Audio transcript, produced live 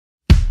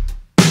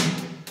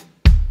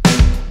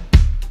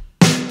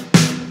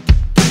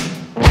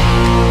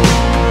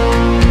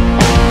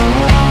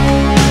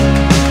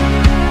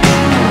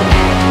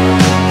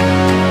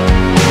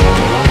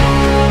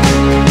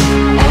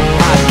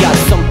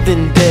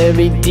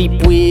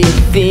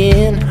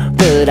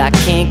I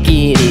can't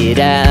get it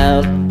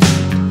out.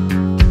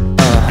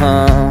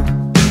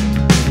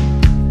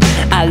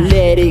 I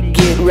let it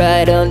get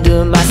right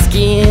under my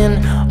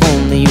skin,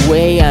 only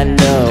way I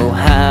know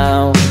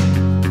how.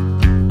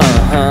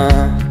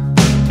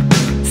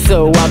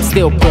 So I'm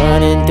still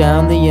burning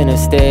down the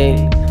interstate,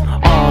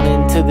 on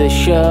into the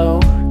show.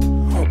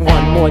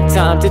 One more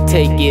time to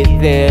take it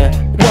there.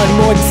 One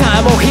more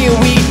time, oh here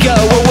we go.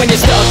 Well, when you're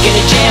stuck in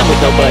a jam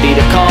with nobody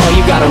to call,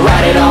 you gotta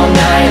ride it all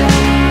night.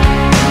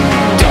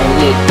 Don't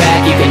look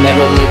back, you can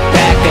never look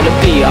back, gonna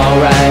be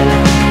alright.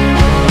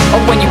 Or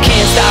when you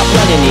can't stop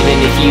running, even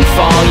if you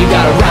fall, you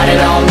gotta ride it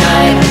all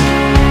night.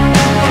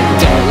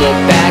 Don't look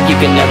back, you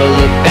can never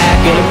look back,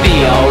 gonna be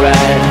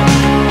alright.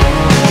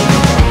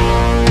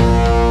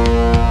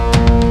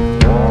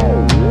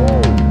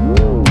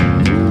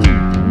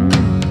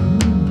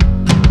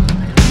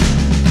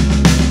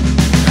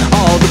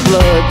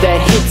 Blood that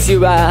hits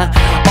your eye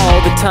all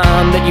the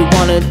time that you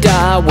wanna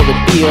die. Will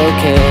it be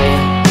okay?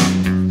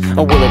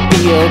 Or will it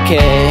be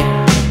okay?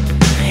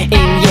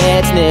 And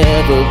yeah, it's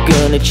never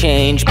gonna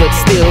change, but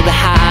still the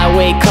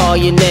highway call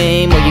your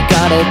name. Or you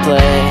gotta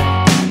play,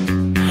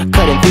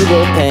 cutting through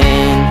the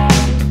pain.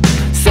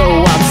 So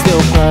I'm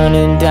still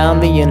burning down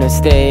the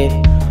interstate,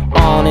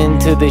 on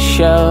into the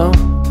show.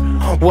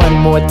 One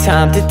more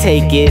time to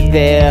take it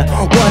there.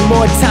 One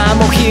more time,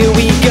 oh here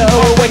we go.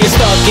 When you're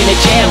stuck in a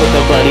jam with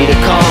nobody to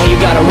call, you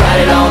gotta ride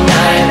it all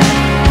night.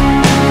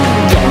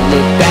 Don't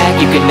look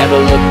back, you can never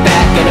look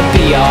back, gonna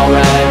be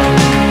alright.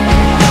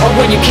 Or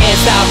when you can't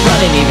stop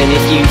running, even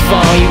if you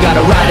fall, you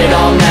gotta ride it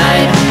all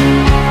night.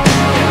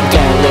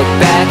 Don't look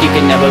back, you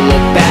can never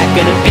look back,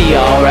 gonna be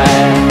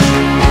alright.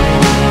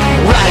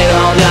 Ride it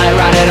all night,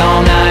 ride it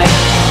all night.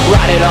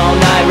 Ride it all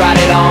night, ride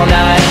it all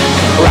night.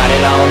 Ride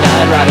it all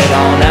night, ride it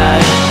all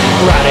night.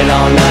 Ride it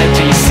all night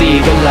till you see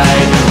the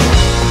light.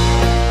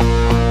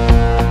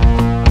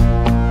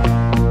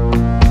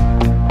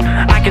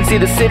 I can see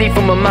the city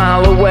from a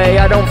mile away.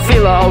 I don't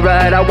feel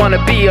alright, I wanna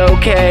be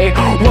okay.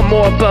 One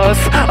more bus,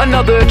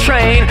 another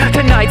train.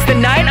 Tonight's the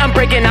night, I'm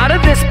breaking out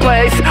of this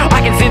place. I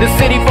can see the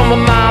city from a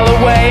mile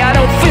away. I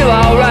don't feel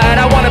alright,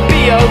 I wanna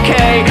be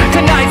okay.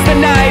 Tonight's the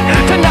night,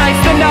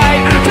 tonight's the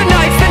night.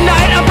 Tonight's the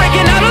night, I'm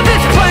breaking out of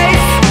this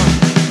place.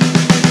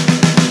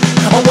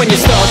 Or when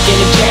you're stuck in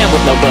a jam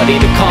with nobody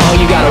to call,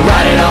 you gotta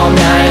ride it all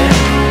night.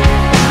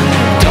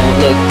 Don't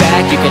look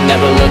back, you can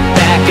never look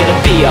back,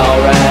 it'll be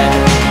alright.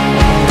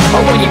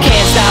 Or when you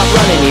can't stop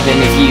running,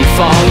 even if you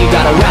fall, you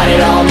gotta ride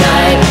it all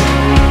night.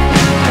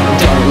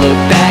 Don't look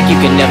back, you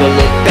can never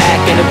look back,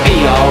 it'll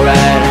be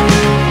alright.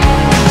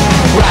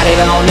 Ride it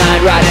all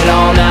night, ride it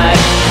all night.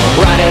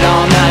 Ride it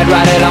all night,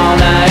 ride it all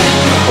night.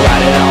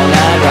 Ride it all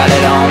night, ride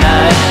it all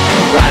night.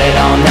 Ride it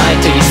all night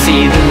till you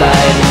see the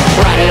light.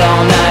 Ride it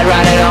all night,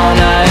 ride it all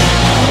night.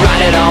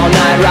 Ride it all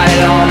night, ride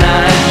it all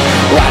night.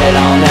 Ride it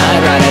all night,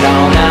 ride it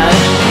all night.